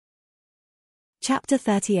Chapter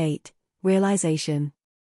 38, Realization.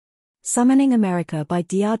 Summoning America by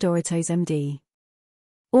Dr. Doritos MD.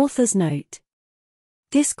 Author's note.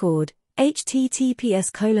 Discord,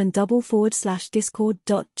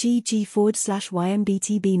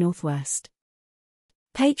 https://discord.gg/YMBTB Northwest.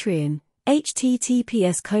 Patreon,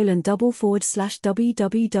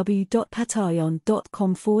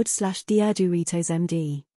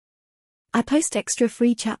 https://www.patreon.com/DrDoritos I post extra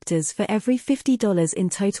free chapters for every $50 in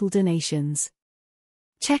total donations.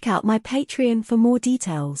 Check out my Patreon for more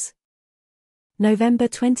details. November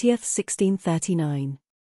 20, 1639.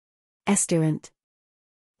 Estirant.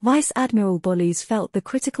 Vice Admiral Bolu's felt the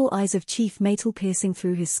critical eyes of Chief Maytal piercing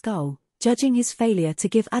through his skull, judging his failure to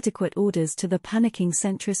give adequate orders to the panicking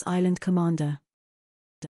Centris Island commander.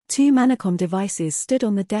 Two Manacom devices stood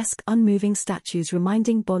on the desk, unmoving statues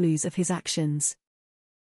reminding Bolus of his actions.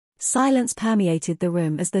 Silence permeated the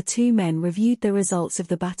room as the two men reviewed the results of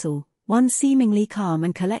the battle, one seemingly calm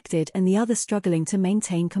and collected and the other struggling to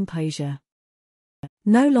maintain composure.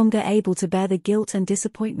 No longer able to bear the guilt and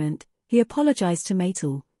disappointment, he apologized to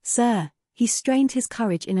Maytal. "Sir," he strained his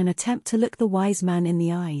courage in an attempt to look the wise man in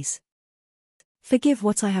the eyes. "Forgive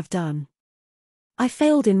what I have done. I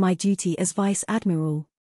failed in my duty as Vice Admiral.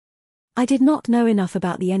 I did not know enough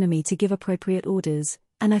about the enemy to give appropriate orders,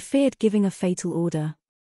 and I feared giving a fatal order."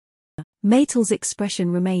 Maytal's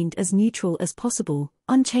expression remained as neutral as possible,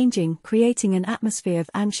 unchanging, creating an atmosphere of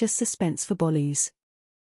anxious suspense for Bolus.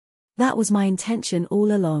 "That was my intention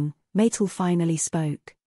all along," Maytal finally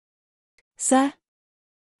spoke. "Sir?"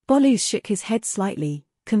 Bolus shook his head slightly,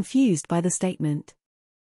 confused by the statement.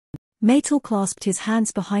 Maytal clasped his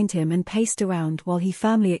hands behind him and paced around while he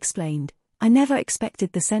firmly explained, "I never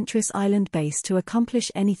expected the Centris Island base to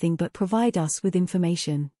accomplish anything but provide us with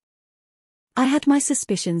information. I had my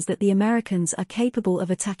suspicions that the Americans are capable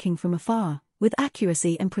of attacking from afar, with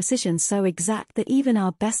accuracy and precision so exact that even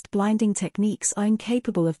our best blinding techniques are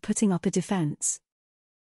incapable of putting up a defense.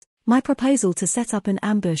 My proposal to set up an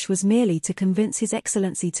ambush was merely to convince His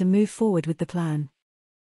Excellency to move forward with the plan.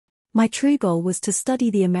 My true goal was to study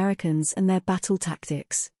the Americans and their battle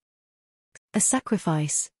tactics." "A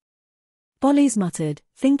sacrifice," Bolus muttered,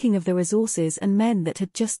 thinking of the resources and men that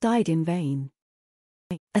had just died in vain.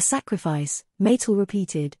 "A sacrifice," Maytal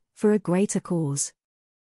repeated, "for a greater cause.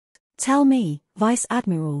 Tell me, Vice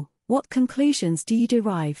Admiral, what conclusions do you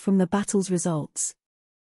derive from the battle's results?"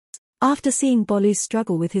 After seeing Bolus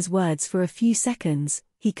struggle with his words for a few seconds,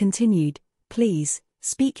 he continued, "Please,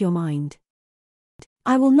 speak your mind.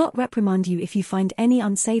 I will not reprimand you if you find any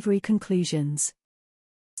unsavory conclusions."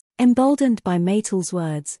 Emboldened by Maytal's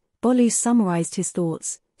words, Bolus summarized his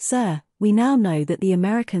thoughts. "Sir, we now know that the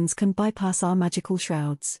Americans can bypass our magical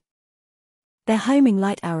shrouds. Their homing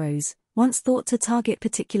light arrows, once thought to target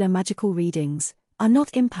particular magical readings, are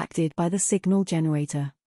not impacted by the signal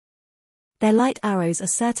generator. Their light arrows are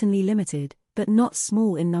certainly limited, but not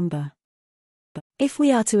small in number. If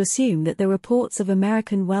we are to assume that the reports of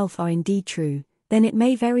American wealth are indeed true, then it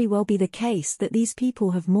may very well be the case that these people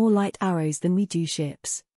have more light arrows than we do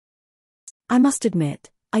ships. I must admit,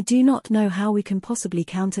 I do not know how we can possibly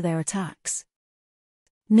counter their attacks."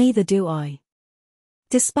 "Neither do I.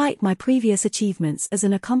 Despite my previous achievements as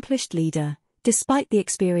an accomplished leader, despite the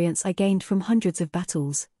experience I gained from hundreds of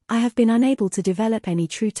battles, I have been unable to develop any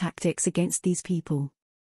true tactics against these people.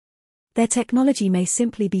 Their technology may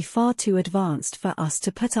simply be far too advanced for us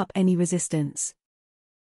to put up any resistance."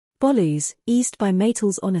 Bolus, eased by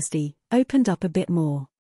Maytal's honesty, opened up a bit more.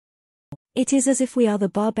 "It is as if we are the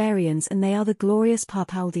barbarians and they are the glorious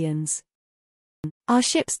Parpaldians. Our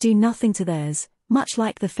ships do nothing to theirs, much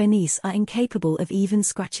like the Fenice are incapable of even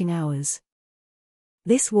scratching ours.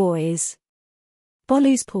 This war is..."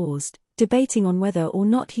 Bolus paused, debating on whether or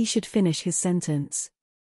not he should finish his sentence.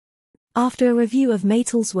 After a review of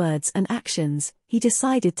Maytal's words and actions, he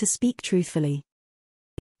decided to speak truthfully.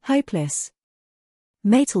 "Hopeless."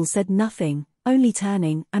 Maytal said nothing, only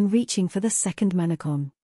turning and reaching for the second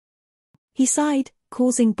Manacom. He sighed,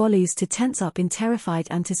 causing Bolus to tense up in terrified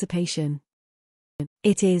anticipation.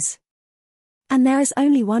 "It is. And there is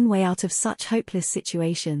only one way out of such hopeless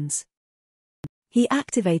situations." He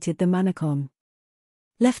activated the Manacom.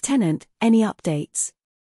 "Lieutenant, any updates?"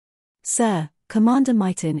 "Sir, Commander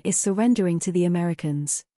Myton is surrendering to the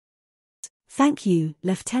Americans." "Thank you,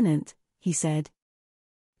 Lieutenant," he said.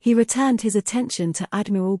 He returned his attention to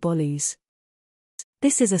Admiral Bolus.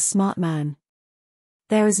 "This is a smart man.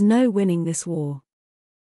 There is no winning this war.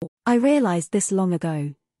 I realized this long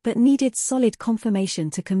ago, but needed solid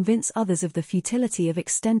confirmation to convince others of the futility of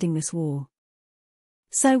extending this war.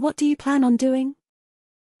 So what do you plan on doing?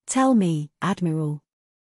 Tell me, Admiral.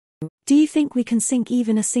 Do you think we can sink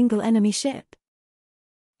even a single enemy ship?"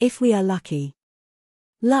 If we are lucky.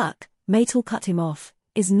 Luck, Maytal cut him off,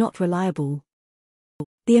 is not reliable.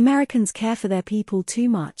 The Americans care for their people too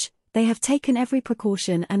much. They have taken every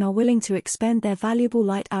precaution and are willing to expend their valuable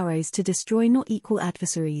light arrows to destroy not equal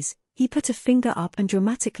adversaries. He put a finger up and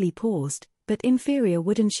dramatically paused, but inferior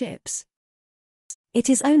wooden ships. It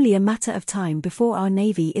is only a matter of time before our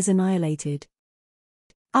navy is annihilated.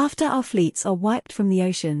 After our fleets are wiped from the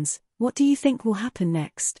oceans, what do you think will happen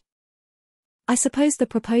next? I suppose the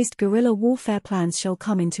proposed guerrilla warfare plans shall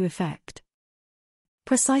come into effect.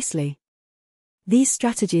 Precisely. These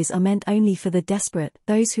strategies are meant only for the desperate,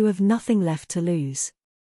 those who have nothing left to lose.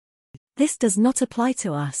 This does not apply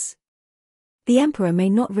to us. The Emperor may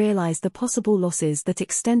not realize the possible losses that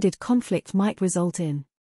extended conflict might result in.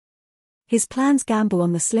 His plans gamble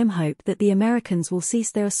on the slim hope that the Americans will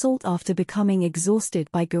cease their assault after becoming exhausted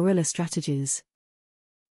by guerrilla strategies.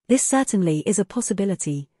 This certainly is a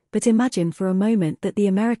possibility, but imagine for a moment that the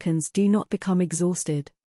Americans do not become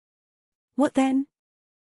exhausted. What then?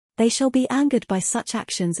 They shall be angered by such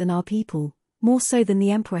actions, and our people, more so than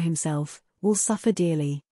the Emperor himself, will suffer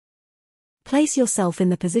dearly. Place yourself in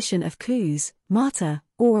the position of Kuz, Marta,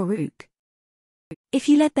 or Uruk. If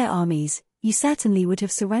you led their armies, you certainly would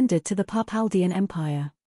have surrendered to the Papaldian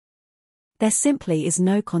Empire. There simply is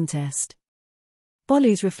no contest.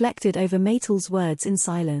 Bolus reflected over Maytal's words in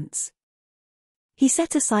silence. He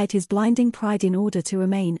set aside his blinding pride in order to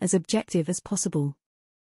remain as objective as possible.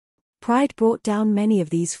 Pride brought down many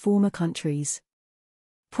of these former countries.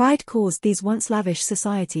 Pride caused these once lavish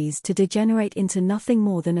societies to degenerate into nothing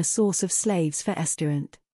more than a source of slaves for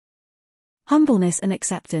Esturant. Humbleness and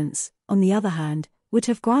acceptance, on the other hand, would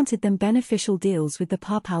have granted them beneficial deals with the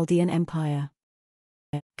Papaldian Empire.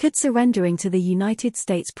 Could surrendering to the United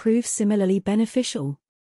States prove similarly beneficial?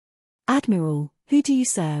 Admiral, who do you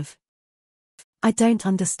serve? I don't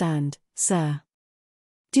understand, sir.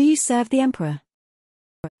 Do you serve the Emperor?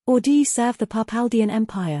 Or do you serve the Papaldian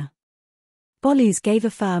Empire? Bolus gave a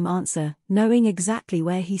firm answer, knowing exactly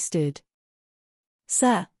where he stood.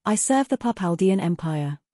 Sir, I serve the Papaldian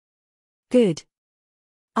Empire. Good.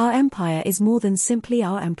 Our empire is more than simply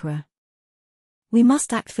our emperor. We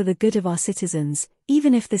must act for the good of our citizens,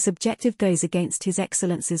 even if this objective goes against His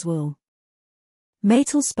Excellency's will.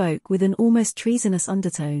 Maytal spoke with an almost treasonous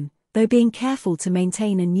undertone, though being careful to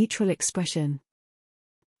maintain a neutral expression.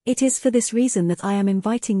 It is for this reason that I am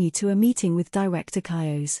inviting you to a meeting with Director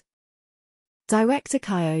Chios. Director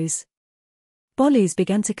Chios. Bolus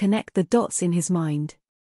began to connect the dots in his mind.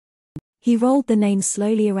 He rolled the name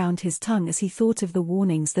slowly around his tongue as he thought of the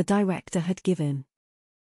warnings the director had given.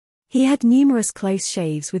 He had numerous close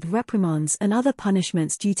shaves with reprimands and other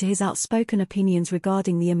punishments due to his outspoken opinions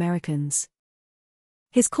regarding the Americans.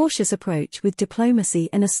 His cautious approach with diplomacy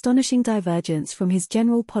and astonishing divergence from his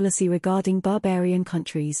general policy regarding barbarian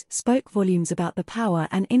countries spoke volumes about the power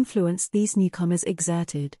and influence these newcomers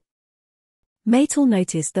exerted. Maytal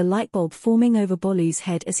noticed the light bulb forming over Bolus'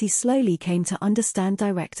 head as he slowly came to understand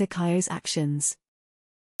Director Chios' actions.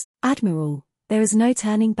 Admiral, there is no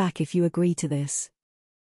turning back if you agree to this.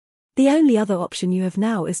 The only other option you have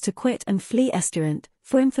now is to quit and flee Esturant,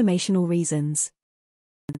 for informational reasons.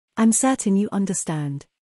 I'm certain you understand.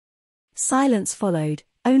 Silence followed,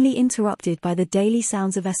 only interrupted by the daily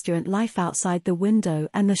sounds of Esturant life outside the window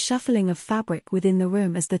and the shuffling of fabric within the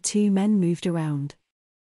room as the two men moved around.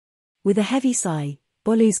 With a heavy sigh,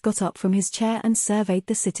 Bolus got up from his chair and surveyed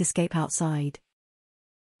the cityscape outside.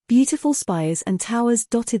 Beautiful spires and towers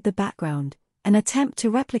dotted the background, an attempt to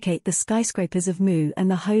replicate the skyscrapers of Mu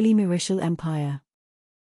and the Holy Mauritial Empire.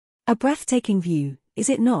 A breathtaking view, is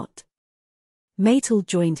it not? Maytal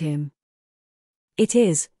joined him. It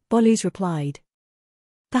is, Bolus replied.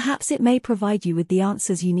 Perhaps it may provide you with the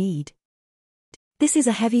answers you need. This is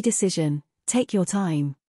a heavy decision, take your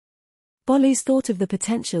time. Bolus thought of the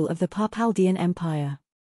potential of the Papaldian Empire.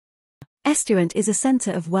 Esturant is a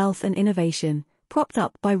center of wealth and innovation, propped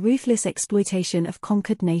up by ruthless exploitation of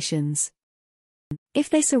conquered nations. If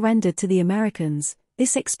they surrendered to the Americans,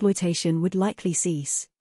 this exploitation would likely cease.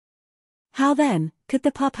 How then, could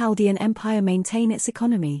the Papaldian Empire maintain its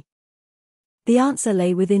economy? The answer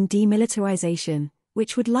lay within demilitarization,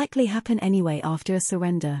 which would likely happen anyway after a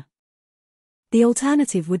surrender. The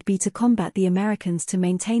alternative would be to combat the Americans to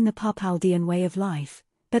maintain the Papaldian way of life,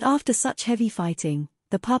 but after such heavy fighting,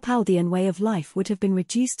 the Papaldian way of life would have been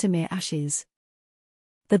reduced to mere ashes.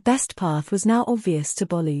 The best path was now obvious to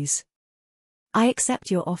Bolus. I accept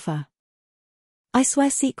your offer. I swear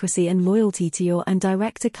secrecy and loyalty to your and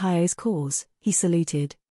Director Chios' cause, he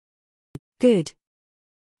saluted. Good.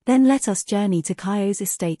 Then let us journey to Chios'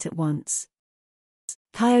 estate at once.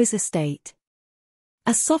 Chios' estate.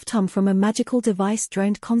 A soft hum from a magical device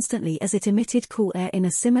droned constantly as it emitted cool air in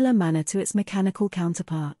a similar manner to its mechanical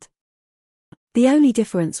counterpart. The only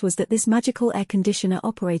difference was that this magical air conditioner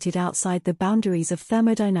operated outside the boundaries of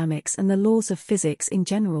thermodynamics and the laws of physics in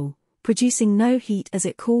general, producing no heat as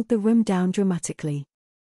it cooled the room down dramatically.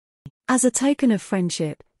 As a token of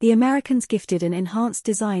friendship, the Americans gifted an enhanced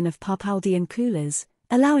design of Papaldian coolers,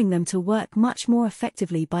 allowing them to work much more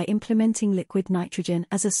effectively by implementing liquid nitrogen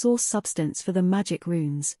as a source substance for the magic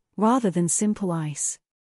runes, rather than simple ice.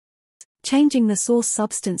 Changing the source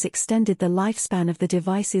substance extended the lifespan of the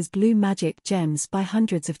device's blue magic gems by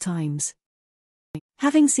hundreds of times.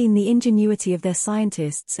 Having seen the ingenuity of their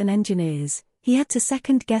scientists and engineers, he had to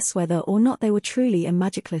second-guess whether or not they were truly a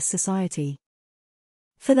magicless society.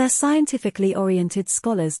 For their scientifically oriented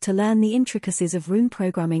scholars to learn the intricacies of rune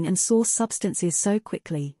programming and source substances so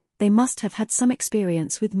quickly, they must have had some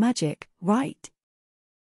experience with magic, right?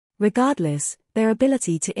 Regardless, their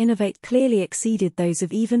ability to innovate clearly exceeded those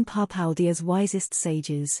of even Papaldia's wisest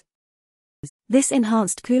sages. This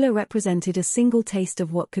enhanced cooler represented a single taste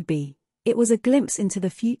of what could be. It was a glimpse into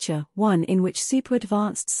the future, one in which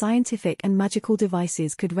super-advanced scientific and magical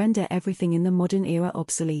devices could render everything in the modern era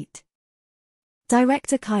obsolete.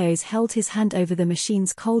 Director Kaios held his hand over the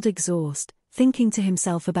machine's cold exhaust, thinking to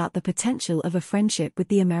himself about the potential of a friendship with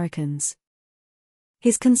the Americans.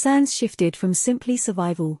 His concerns shifted from simply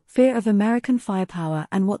survival, fear of American firepower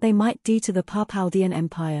and what they might do to the Papaldian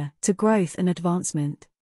Empire, to growth and advancement.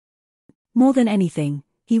 More than anything,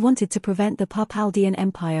 he wanted to prevent the Papaldian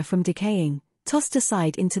Empire from decaying, tossed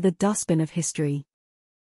aside into the dustbin of history.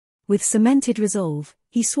 With cemented resolve,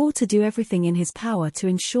 he swore to do everything in his power to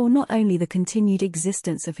ensure not only the continued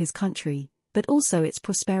existence of his country, but also its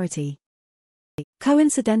prosperity.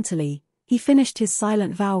 Coincidentally, he finished his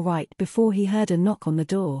silent vow right before he heard a knock on the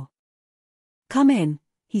door. "Come in,"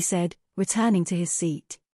 he said, returning to his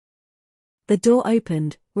seat. The door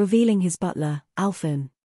opened, revealing his butler,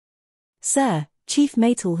 Alphen. "Sir, Chief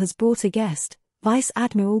Matel has brought a guest, Vice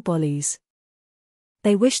Admiral Bolus.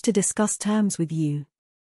 They wish to discuss terms with you."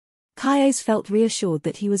 Kaios felt reassured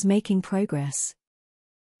that he was making progress.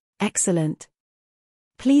 "Excellent.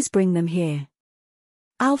 Please bring them here."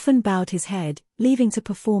 Alphen bowed his head, leaving to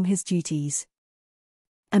perform his duties.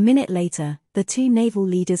 A minute later, the two naval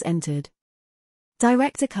leaders entered.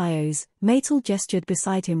 Director Kaios, Matel gestured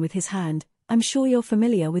beside him with his hand. "I'm sure you're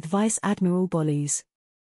familiar with Vice Admiral Bolus."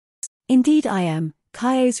 "Indeed I am."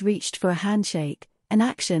 Kaios reached for a handshake, an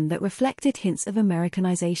action that reflected hints of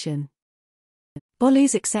Americanization.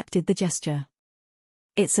 Bolus accepted the gesture.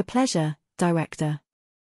 "It's a pleasure, Director."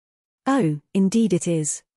 "Oh, indeed it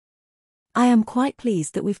is. I am quite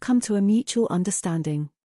pleased that we've come to a mutual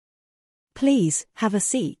understanding. Please, have a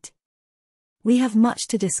seat. We have much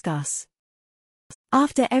to discuss."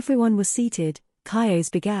 After everyone was seated, Kaios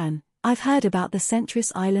began, "I've heard about the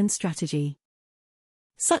Centris Island strategy.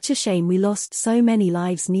 Such a shame we lost so many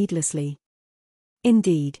lives needlessly."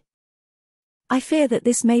 "Indeed. I fear that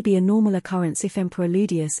this may be a normal occurrence if Emperor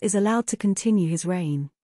Ludius is allowed to continue his reign."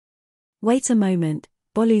 "Wait a moment,"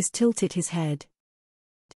 Bolus tilted his head.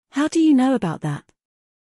 "How do you know about that?"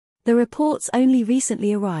 "The reports only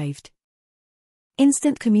recently arrived."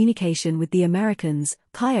 Instant communication with the Americans,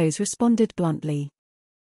 Kaios responded bluntly.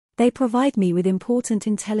 "They provide me with important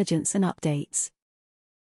intelligence and updates."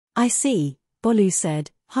 "I see," Bolus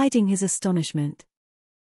said, hiding his astonishment.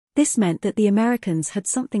 This meant that the Americans had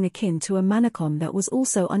something akin to a Manacom that was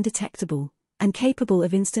also undetectable, and capable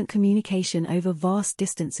of instant communication over vast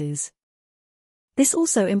distances. This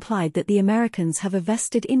also implied that the Americans have a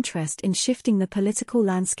vested interest in shifting the political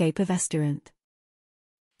landscape of Estarant.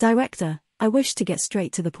 "Director, I wish to get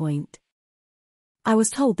straight to the point. I was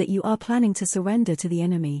told that you are planning to surrender to the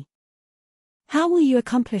enemy. How will you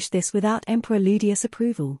accomplish this without Emperor Ludius'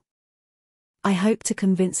 approval?" "I hope to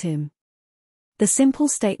convince him." The simple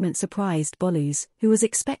statement surprised Bolus, who was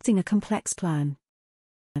expecting a complex plan.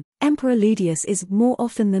 Emperor Ludius is, more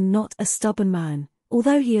often than not, a stubborn man,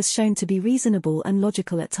 although he has shown to be reasonable and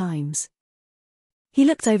logical at times. He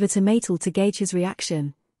looked over to Matel to gauge his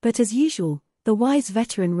reaction, but as usual, the wise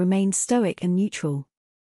veteran remained stoic and neutral.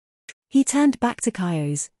 He turned back to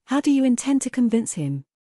Kaios. "How do you intend to convince him?"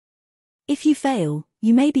 "If you fail,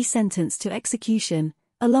 you may be sentenced to execution,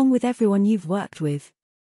 along with everyone you've worked with."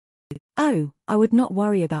 "Oh, I would not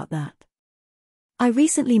worry about that. I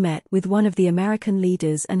recently met with one of the American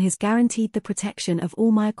leaders and has guaranteed the protection of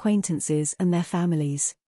all my acquaintances and their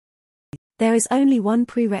families. There is only one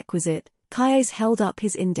prerequisite." Kaios held up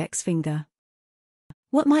his index finger.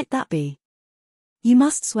 "What might that be?" "You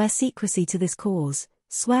must swear secrecy to this cause,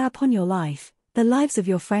 swear upon your life, the lives of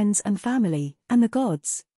your friends and family, and the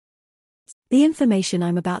gods." The information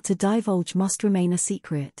I'm about to divulge must remain a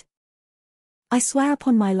secret. I swear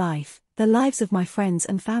upon my life, the lives of my friends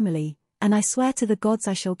and family, and I swear to the gods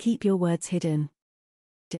I shall keep your words hidden.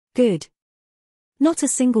 Good. Not a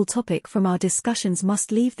single topic from our discussions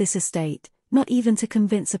must leave this estate, not even to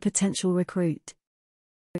convince a potential recruit.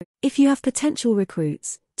 If you have potential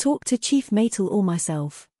recruits, talk to Chief Matel or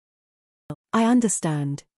myself. I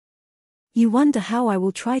understand. You wonder how I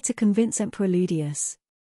will try to convince Emperor Ludius.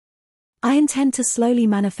 I intend to slowly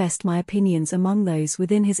manifest my opinions among those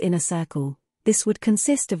within his inner circle. This would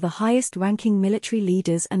consist of the highest-ranking military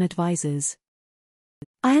leaders and advisors.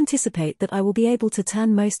 I anticipate that I will be able to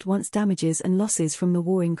turn most once damages and losses from the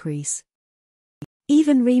war increase.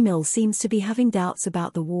 Even Remil seems to be having doubts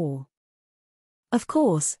about the war. Of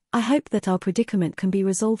course, I hope that our predicament can be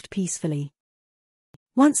resolved peacefully.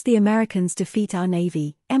 Once the Americans defeat our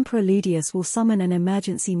navy, Emperor Ludius will summon an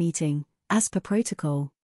emergency meeting, as per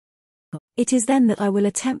protocol. It is then that I will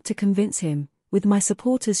attempt to convince him, with my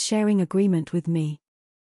supporters sharing agreement with me.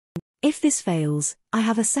 If this fails, I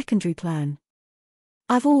have a secondary plan.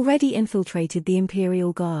 I've already infiltrated the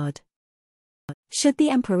Imperial Guard. Should the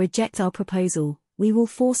Emperor reject our proposal, we will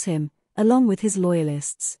force him, along with his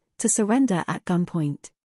loyalists, to surrender at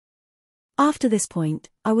gunpoint. After this point,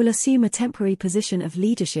 I will assume a temporary position of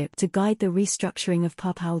leadership to guide the restructuring of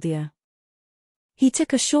Papaldia. He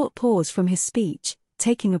took a short pause from his speech,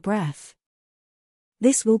 taking a breath.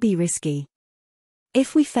 This will be risky.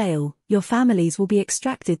 If we fail, your families will be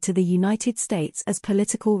extracted to the United States as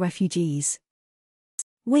political refugees.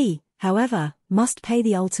 We, however, must pay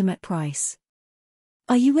the ultimate price.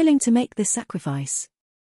 Are you willing to make this sacrifice?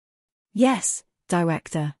 Yes,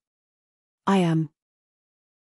 Director. I am.